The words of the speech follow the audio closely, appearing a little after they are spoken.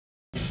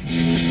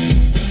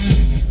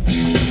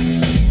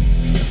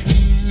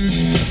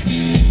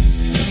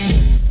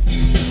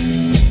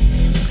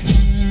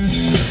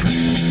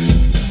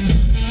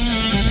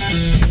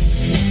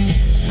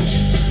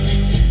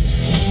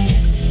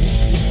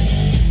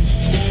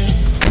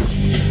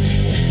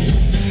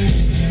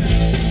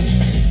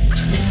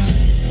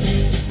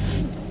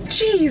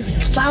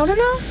loud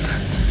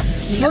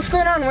enough? Yeah. What's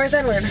going on? Where's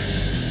Edward?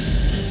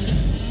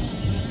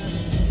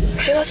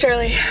 They left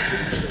early.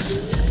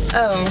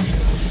 Oh.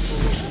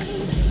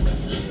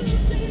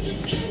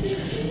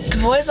 The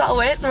boys all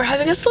went and we're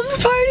having a slumber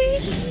party.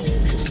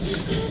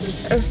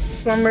 A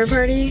slumber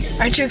party?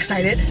 Aren't you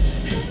excited?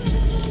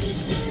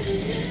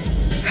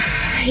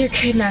 You're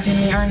kidnapping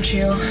me, aren't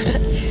you?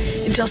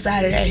 Until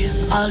Saturday.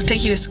 I'll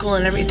take you to school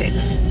and everything.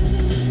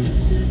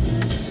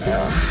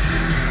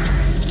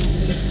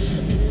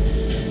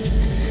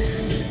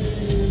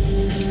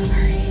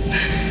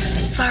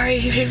 Sorry,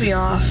 he paid me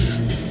off.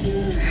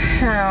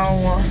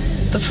 How?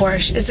 The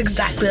Porsche. It's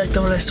exactly like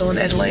the one I stole in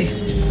Italy.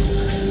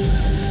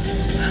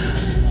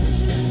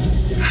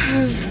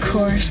 Of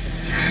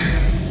course.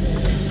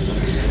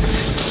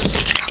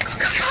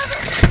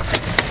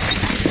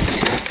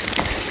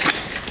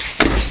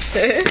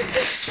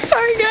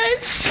 Sorry,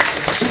 guys.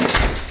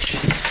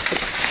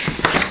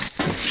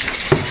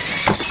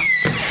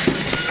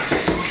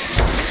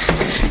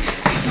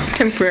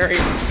 Temporary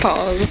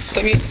pause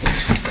thingy.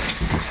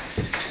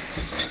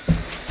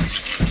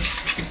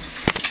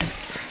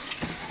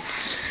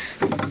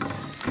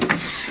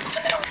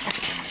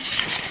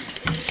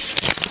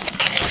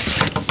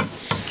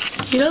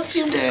 You don't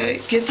seem to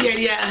get the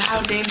idea of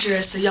how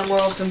dangerous a young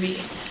world can be,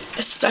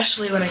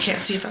 especially when I can't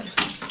see them.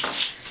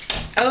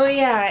 Oh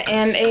yeah,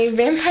 and a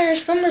vampire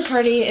slumber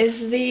party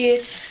is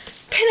the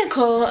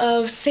pinnacle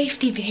of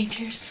safety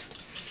behaviors.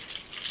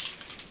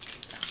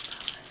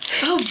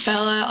 Oh,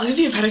 Bella, I'll give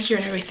you a pedicure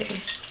and everything.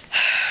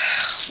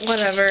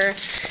 Whatever.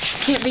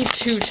 Can't be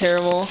too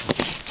terrible.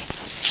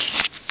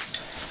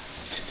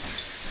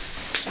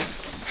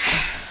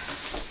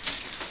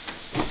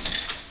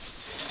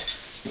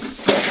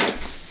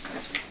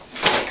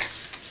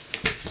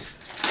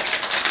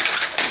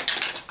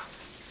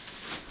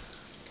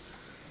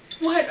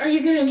 What are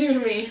you gonna do to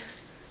me?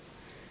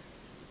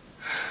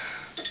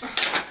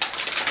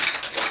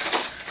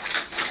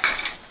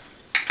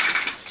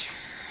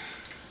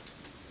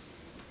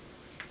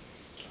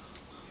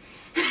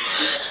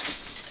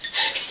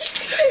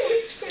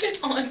 Spit it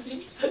on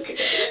me. Okay.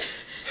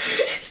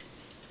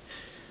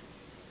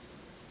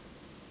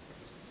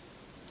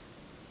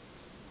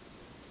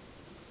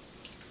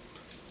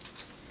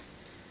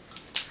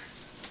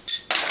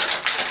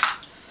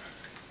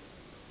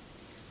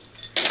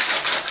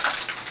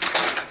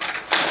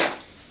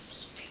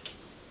 Just fake it.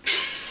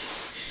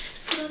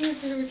 Put it on your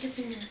finger with your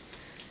finger.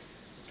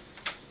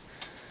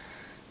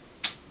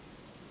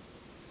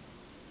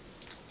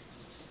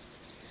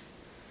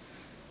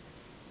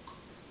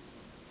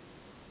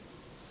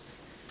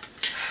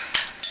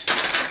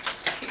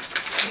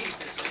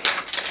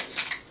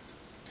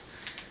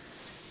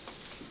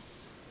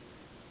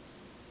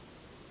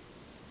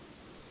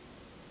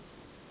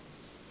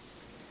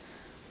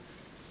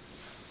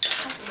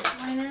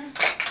 Liner.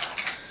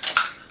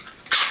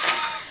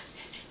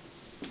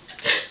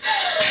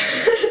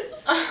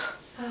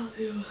 That'll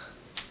do.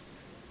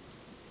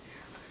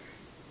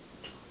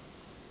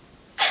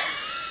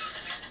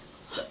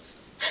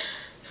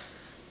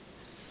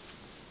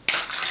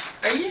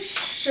 Are you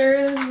sure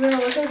this is gonna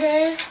look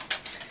okay?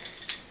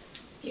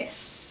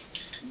 Yes.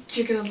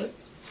 You're gonna look.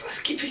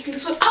 Keep picking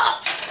this one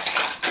up!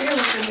 You're gonna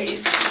look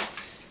amazing.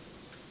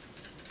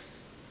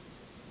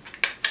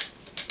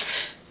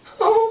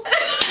 Oh.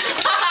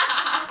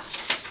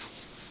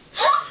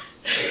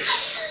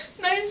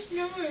 Nice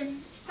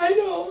going. I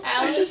know.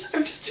 Alice.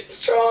 I'm just too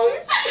strong.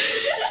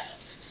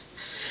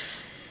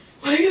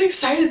 When I get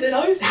excited, that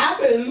always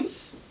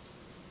happens.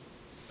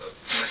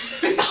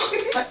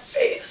 My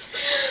face.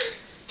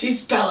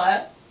 Jeez,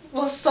 Bella.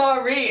 Well,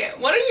 sorry.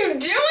 What are you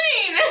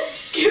doing?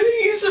 Giving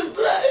you some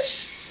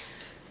blush.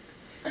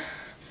 I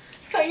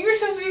thought you were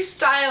supposed to be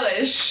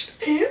stylish.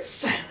 I am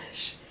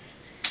stylish.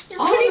 You're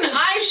All putting of it.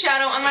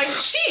 eyeshadow on my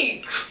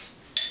cheeks.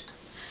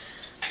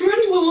 I'm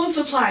running low on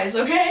supplies,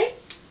 okay?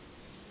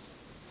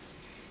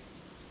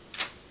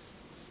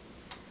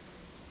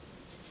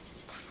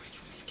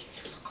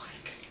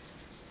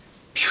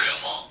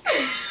 Beautiful.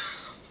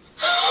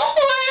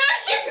 What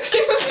are you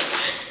doing?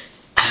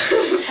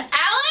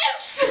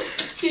 Alice?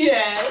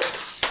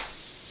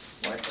 Yes.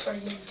 What are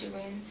you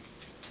doing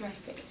to my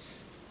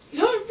face?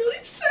 No, I'm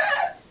really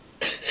sad.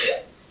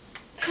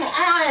 Come on.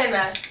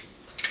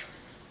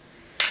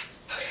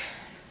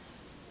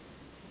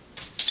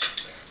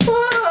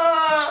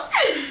 Ah,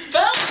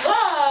 Bella!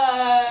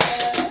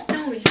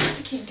 No, you have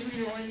to keep doing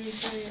it when you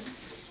say it.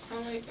 I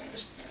don't like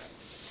understand.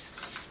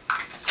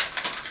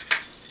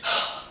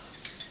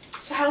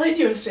 So how late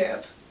do you want to stay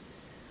up?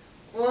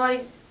 Well,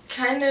 I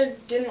kind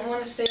of didn't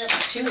want to stay up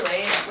too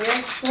late. We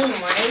have school in the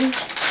morning.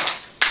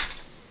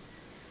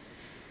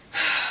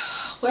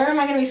 Where am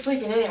I going to be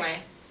sleeping anyway?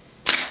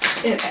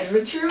 In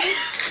Edward's room?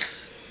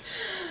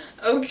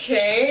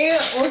 Okay,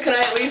 well, can I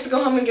at least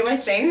go home and get my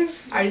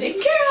things? Already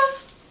taken care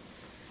of.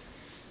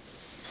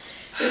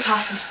 This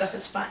hostage stuff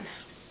is fun.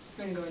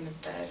 I'm going to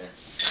bed.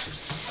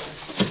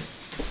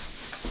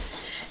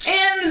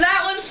 And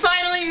that was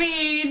finally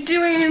me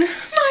doing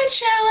my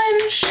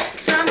challenge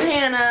from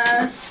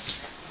Hannah.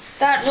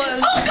 That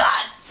was... Oh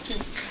God!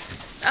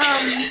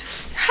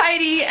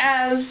 Heidi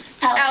as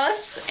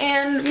Alice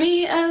and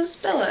me as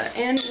Bella.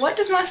 And what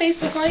does my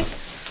face look like?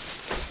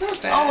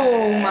 Not bad.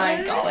 Oh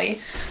my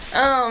golly.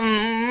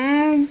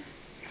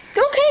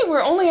 Okay,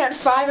 we're only at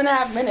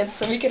 5.5 minutes,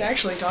 so we could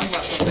actually talk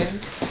about something.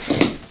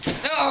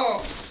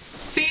 Oh,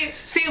 see,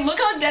 look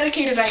how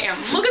dedicated I am.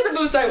 Look at the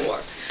boots I wore.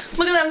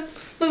 Look at them,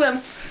 look at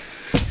them.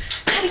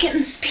 I had to get in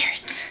the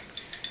spirit.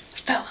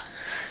 Bella.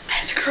 I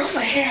had to curl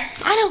my hair.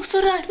 I know,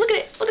 so did I. Look at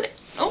it, look at it.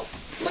 Oh,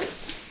 look at it.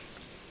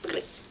 Look at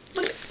it,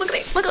 look at it, look at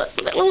it, look at it,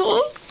 look at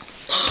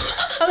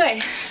it. Okay,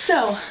 so.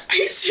 Are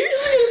you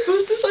seriously gonna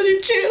post this on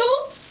your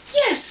channel?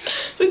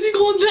 Yes. What's he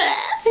called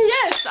that?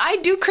 Yes, I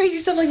do crazy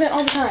stuff like that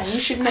all the time. You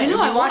should know. I know,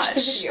 You I watch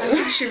the I videos.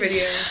 watch your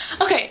videos.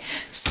 Okay,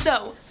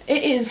 so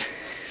it is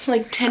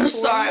like 10. I'm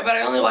sorry, but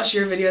I only watch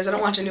your videos. I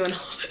don't watch anyone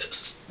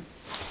else's.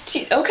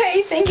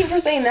 Okay, thank you for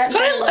saying that.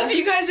 But I love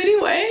you guys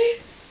anyway.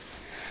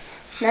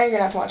 Now you're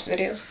gonna have to watch the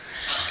videos.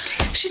 Oh,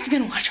 damn. She's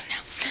gonna watch them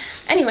now.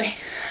 Anyway,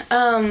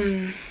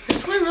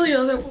 There's only really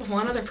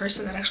one other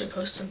person that actually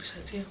posts them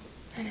besides you.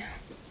 I know.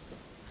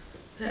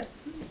 That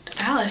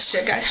Alice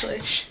chick,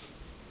 actually.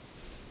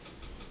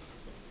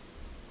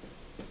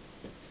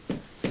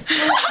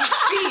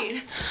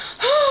 Speed.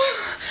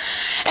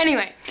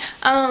 Anyway,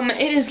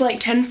 it is like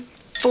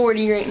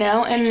 10:40 right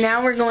now, and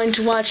now we're going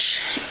to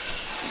watch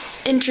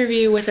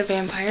Interview with a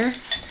Vampire.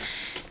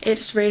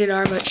 It's rated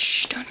R, but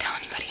shh, don't tell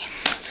anybody.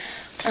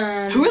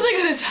 Who are they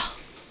gonna tell?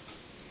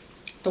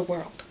 The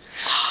world.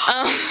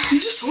 You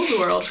just told the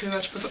world pretty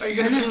much. But are you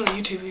gonna put it on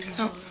YouTube? You can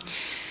tell the world.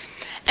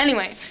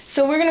 Anyway,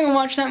 so we're gonna go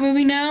watch that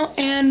movie now,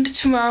 and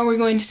tomorrow we're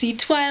going to see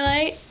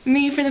Twilight.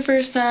 Me for the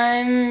first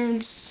time,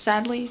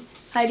 sadly.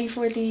 Heidi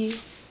for the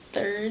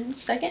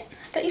second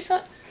that you saw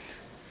it.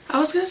 I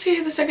was gonna see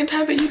it the second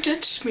time, but you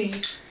ditched me.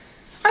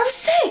 I was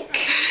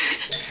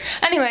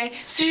sick. Anyway,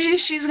 so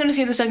she's gonna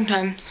see it the second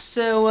time.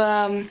 So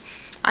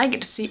I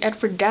get to see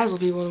Edward dazzle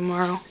people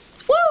tomorrow.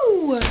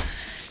 Woo!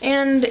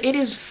 And it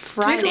is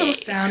Friday. Make a little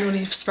sound when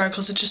he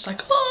sparkles. It's just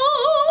like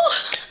oh.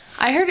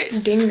 I heard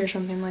it dinged or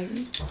something like.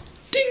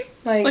 Ding.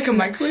 Like a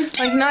microwave.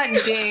 Like not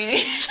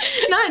ding,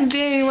 not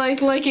ding.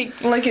 Like it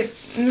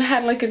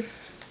had like a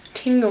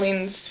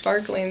tingling,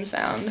 sparkling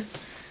sound.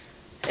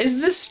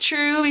 Is this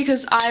true?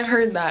 Because I've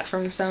heard that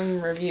from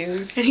some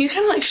reviews. And he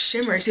kind of like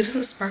shimmers. He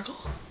doesn't sparkle.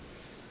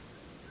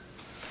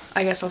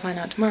 I guess I'll find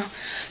out tomorrow.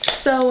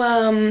 So,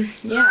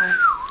 yeah.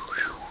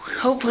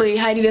 Hopefully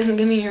Heidi doesn't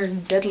give me her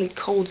deadly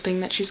cold thing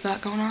that she's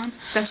got going on.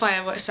 That's why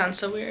it sounds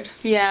so weird.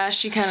 Yeah,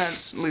 she kind of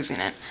is losing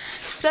it.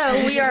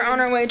 So, we are on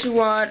our way to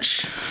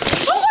watch...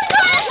 Oh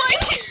my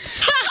god!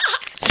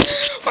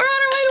 We're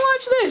on our way to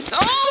watch this.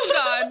 Oh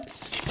god.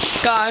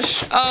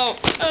 Gosh. Oh.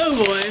 Oh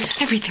boy.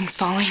 Everything's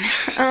falling.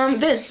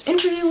 This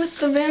Interview with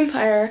the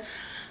Vampire.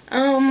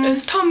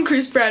 It's Tom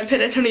Cruise, Brad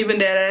Pitt, Antonio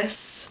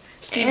Banderas,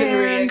 Stephen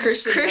Rea,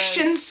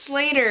 Christian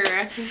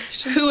Slater,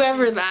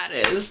 whoever that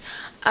is.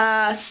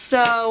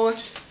 So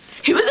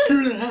he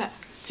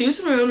was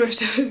in my own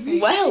worst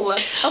enemy. well,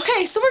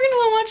 okay, so we're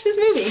gonna go watch this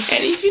movie.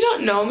 And if you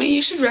don't know me,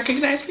 you should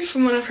recognize me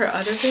from one of her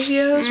other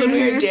videos when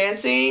we were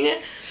dancing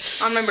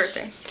On my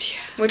birthday.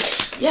 Yeah.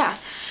 Which, yeah.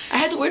 I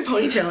had the weird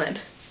ponytail in.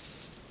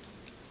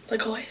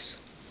 Like always.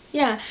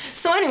 Yeah.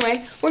 So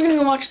anyway, we're gonna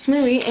go watch this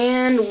movie,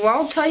 and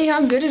I'll tell you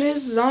how good it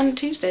is on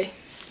Tuesday.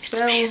 It's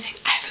amazing.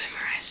 I have it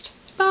memorized.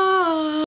 Bye.